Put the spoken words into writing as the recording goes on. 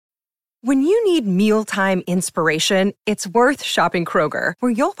When you need mealtime inspiration, it's worth shopping Kroger,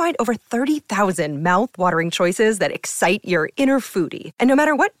 where you'll find over 30,000 mouth-watering choices that excite your inner foodie. And no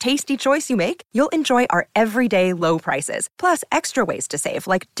matter what tasty choice you make, you'll enjoy our everyday low prices, plus extra ways to save,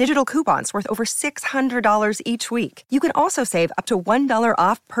 like digital coupons worth over $600 each week. You can also save up to $1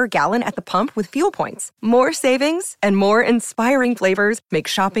 off per gallon at the pump with fuel points. More savings and more inspiring flavors make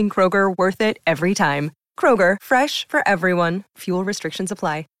shopping Kroger worth it every time. Kroger, fresh for everyone. Fuel restrictions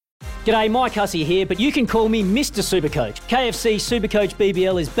apply. G'day, Mike Hussey here, but you can call me Mr. Supercoach. KFC Supercoach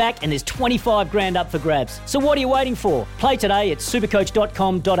BBL is back and there's 25 grand up for grabs. So what are you waiting for? Play today at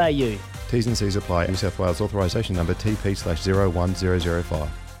supercoach.com.au. T's and C's apply. New South Wales authorisation number TP/01005.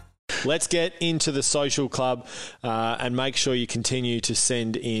 Let's get into the social club and make sure you continue to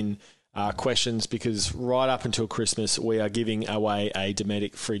send in questions, because right up until Christmas we are giving away a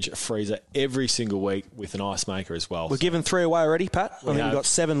Dometic fridge freezer every single week with an ice maker as well. We're giving 3 away already, Pat. I think we've got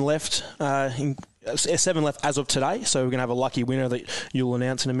 7 left. 7 left as of today, so we're going to have a lucky winner that you'll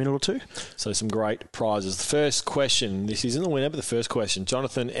announce in a minute or two. So some great prizes. The first question, this isn't the winner, but the first question,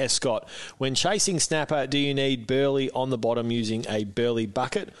 Jonathan Escott. When chasing snapper, do you need burley on the bottom using a burley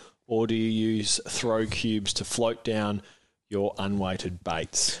bucket, or do you use throw cubes to float down your unweighted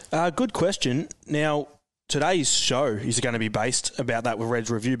baits? Good question. Now, today's show is going to be based about that with Red's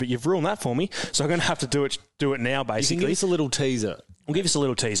review, but you've ruined that for me, so I'm going to have to do it now, basically. You can give us a little teaser. We'll give us a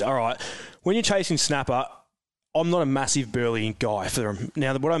little teaser. All right. When you're chasing snapper, I'm not a massive burley guy for them.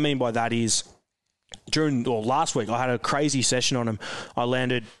 Now, what I mean by that is last week I had a crazy session on them. I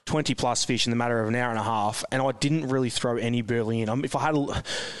landed 20-plus fish in the matter of an hour and a half, and I didn't really throw any burley in. If I had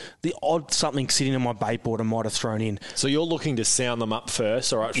the odd something sitting on my bait board, I might have thrown in. So you're looking to sound them up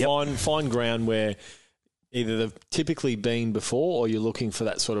first, all right? Yep. Find ground where either they've typically been before, or you're looking for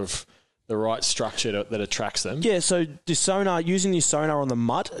that sort of the right structure that attracts them. Yeah, so using this sonar on the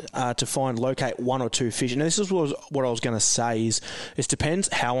mud to locate 1 or 2 fish. And this is what I was going to say is it depends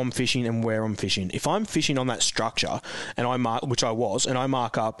how I'm fishing and where I'm fishing. If I'm fishing on that structure, and I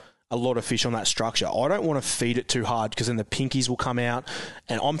mark up a lot of fish on that structure, I don't want to feed it too hard, because then the pinkies will come out,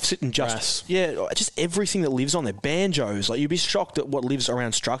 and I'm sitting just everything that lives on there. Banjos, like, you'd be shocked at what lives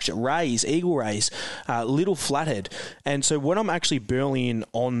around structure. Rays, eagle rays, little flathead. And so when I'm actually burleying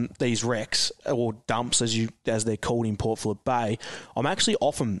on these wrecks, or dumps as they're called in Port Phillip Bay, I'm actually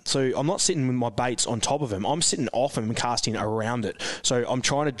off them. So I'm not sitting with my baits on top of them. I'm sitting off them and casting around it. So I'm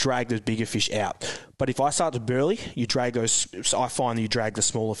trying to drag those bigger fish out. But if I start to burley, I find that you drag the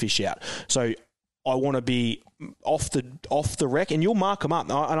smaller fish out. So I want to be off the wreck, and you'll mark them up.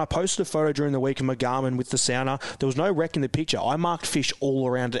 And I posted a photo during the week of my Garmin with the sounder. There was no wreck in the picture. I marked fish all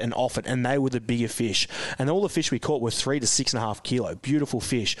around it and off it, and they were the bigger fish. And all the fish we caught were 3 to 6.5 kilo. Beautiful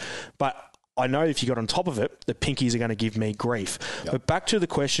fish. But I know if you got on top of it, the pinkies are going to give me grief. Yep. But back to the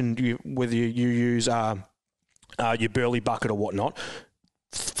question, whether you use your burley bucket or whatnot.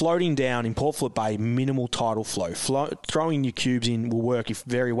 Floating down in Port Phillip Bay, minimal tidal flow. Throwing your cubes in will work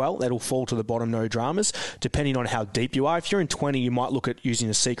very well. That'll fall to the bottom, no dramas, depending on how deep you are. If you're in 20, you might look at using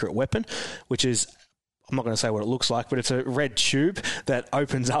a secret weapon, which is, I'm not going to say what it looks like, but it's a red tube that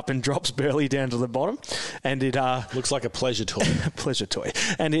opens up and drops burley down to the bottom. And it looks like a pleasure toy. Pleasure toy.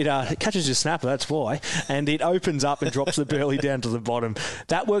 And it catches your snapper, that's why. And it opens up and drops the burley down to the bottom.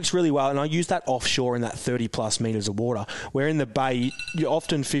 That works really well. And I use that offshore in that 30-plus metres of water. Where in the bay, you're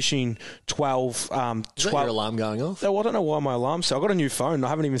often fishing 12... Is that your alarm going off? Oh, I don't know why my alarm's... So I've got a new phone. I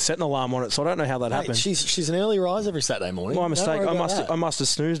haven't even set an alarm on it, so I don't know how that happened. She's an early rise every Saturday morning. My mistake. I must have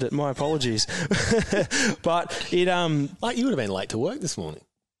snoozed it. My apologies. But it like, you would have been late to work this morning.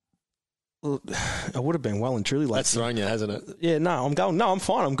 I would have been well and truly late. That's thrown you, hasn't it? Yeah, no, I'm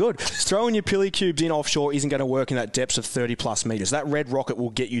fine. I'm good. Throwing your pilly cubes in offshore isn't going to work in that depths of 30-plus metres. That red rocket will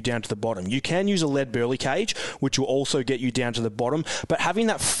get you down to the bottom. You can use a lead burley cage, which will also get you down to the bottom, but having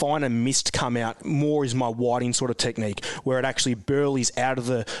that finer mist come out more is my whiting sort of technique, where it actually burleys out of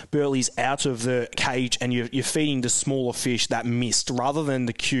the cage, and you're feeding the smaller fish that mist rather than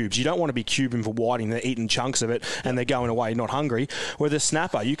the cubes. You don't want to be cubing for whiting. They're eating chunks of it, and they're going away not hungry. Where the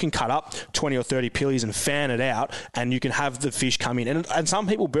snapper, you can cut up 20 or 30 pillies and fan it out, and you can have the fish come in. And some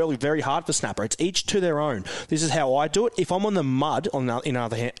people burley very hard for snapper. It's each to their own. This is how I do it. If I'm on the mud, on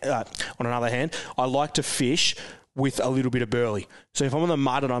another hand, I like to fish with a little bit of burley. So if I'm on the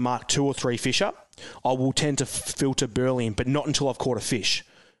mud and I mark 2 or 3 fish up, I will tend to filter burley in, but not until I've caught a fish.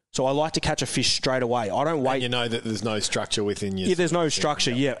 So I like to catch a fish straight away. I don't wait. And you know that there's no structure within you. Yeah, there's no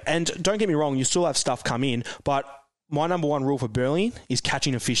structure, yeah. And don't get me wrong, you still have stuff come in, but my number one rule for burleying is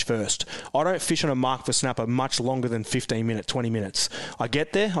catching a fish first. I don't fish on a mark for snapper much longer than 15 minutes, 20 minutes. I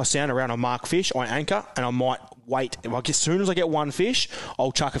get there, I sound around a mark fish, I anchor, and I might wait. As soon as I get one fish,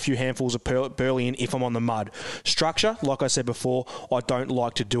 I'll chuck a few handfuls of burley in if I'm on the mud. Structure, like I said before, I don't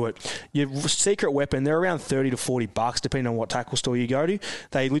like to do it. Your secret weapon, they're around $30 to $40, depending on what tackle store you go to.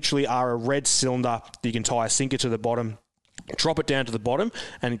 They literally are a red cylinder that you can tie a sinker to the bottom, drop it down to the bottom,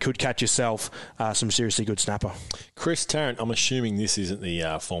 and it could catch yourself some seriously good snapper. Chris Tarrant, I'm assuming this isn't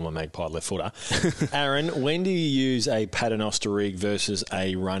the former Magpie left footer. Aaron, when do you use a paternoster rig versus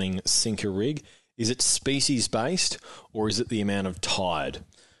a running sinker rig? Is it species-based or is it the amount of tide?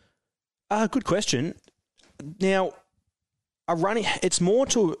 Good question. Now, it's more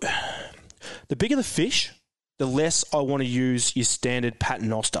to... The bigger the fish, the less I want to use your standard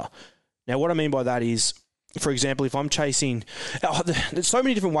paternoster. Now, what I mean by that is, for example, if I'm chasing... there's so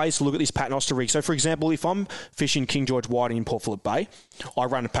many different ways to look at this paternoster rig. So, for example, if I'm fishing King George whiting in Port Phillip Bay, I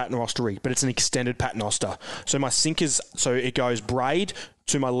run a paternoster rig, but it's an extended paternoster. So my sinkers... So it goes braid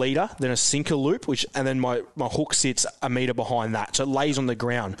to my leader, then a sinker loop, and then my hook sits a metre behind that. So it lays on the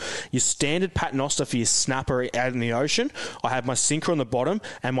ground. Your standard paternoster for your snapper out in the ocean, I have my sinker on the bottom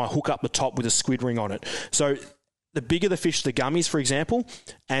and my hook up the top with a squid ring on it. So the bigger the fish, the gummies, for example,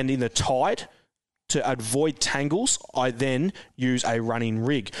 and in the tide... To avoid tangles, I then use a running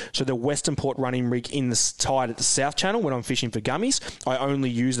rig. So the Western Port running rig in the tide at the South Channel when I'm fishing for gummies, I only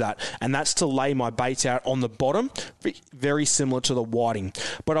use that. And that's to lay my baits out on the bottom, very similar to the whiting.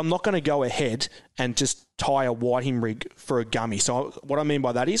 But I'm not going to go ahead and just tie a whiting rig for a gummy. So what I mean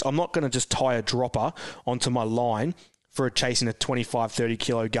by that is I'm not going to just tie a dropper onto my line for chasing a 25, 30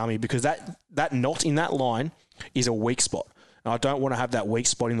 kilo gummy, because that knot in that line is a weak spot. And I don't want to have that weak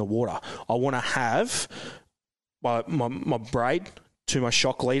spot in the water. I want to have my braid to my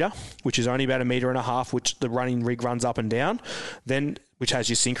shock leader, which is only about 1.5 meters, which the running rig runs up and down, then which has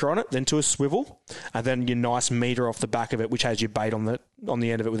your sinker on it, then to a swivel, and then your nice meter off the back of it, which has your bait on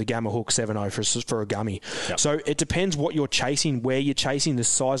the end of it with a Gamma Hook 7.0 for a gummy. Yep. So it depends what you're chasing, where you're chasing, the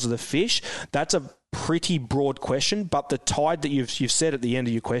size of the fish. That's a pretty broad question, but the tide that you've said at the end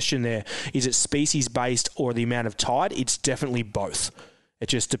of your question there, is it species-based or the amount of tide? It's definitely both. It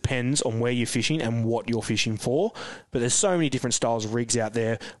just depends on where you're fishing and what you're fishing for. But there's so many different styles of rigs out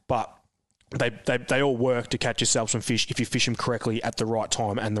there, but they all work to catch yourself some fish if you fish them correctly at the right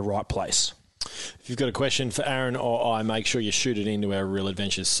time and the right place. If you've got a question for Aaron or I, make sure you shoot it into our Real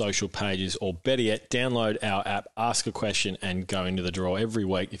Adventures social pages, or better yet, download our app, ask a question, and go into the draw every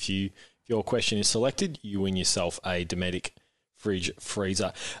week. If your question is selected, you win yourself a Dometic fridge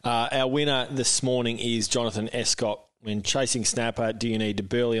freezer. Our winner this morning is Jonathan Escott. When chasing snapper, do you need to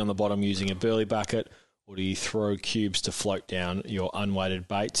burley on the bottom using a burley bucket, or do you throw cubes to float down your unweighted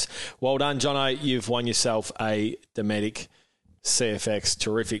baits? Well done, Jono. You've won yourself a Dometic CFX.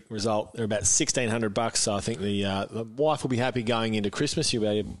 Terrific result. They're about $1,600, so I think the wife will be happy going into Christmas. You'll be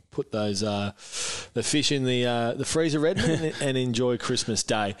able to put those the fish in the freezer, Redmond, and enjoy Christmas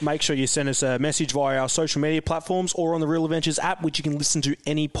Day. Make sure you send us a message via our social media platforms or on the Real Adventures app, which you can listen to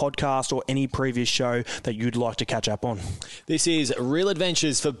any podcast or any previous show that you'd like to catch up on. This is Real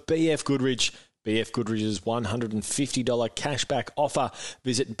Adventures for BF Goodrich. BF Goodrich's $150 cashback offer.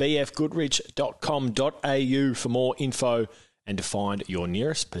 Visit bfgoodrich.com.au for more info and to find your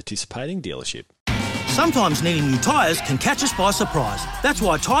nearest participating dealership. Sometimes needing new tyres can catch us by surprise. That's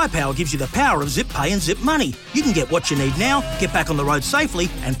why Tyre Power gives you the power of zip pay and zip money. You can get what you need now, get back on the road safely,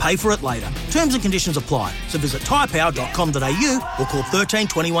 and pay for it later. Terms and conditions apply. So visit tyrepower.com.au or call 13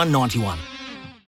 21 91.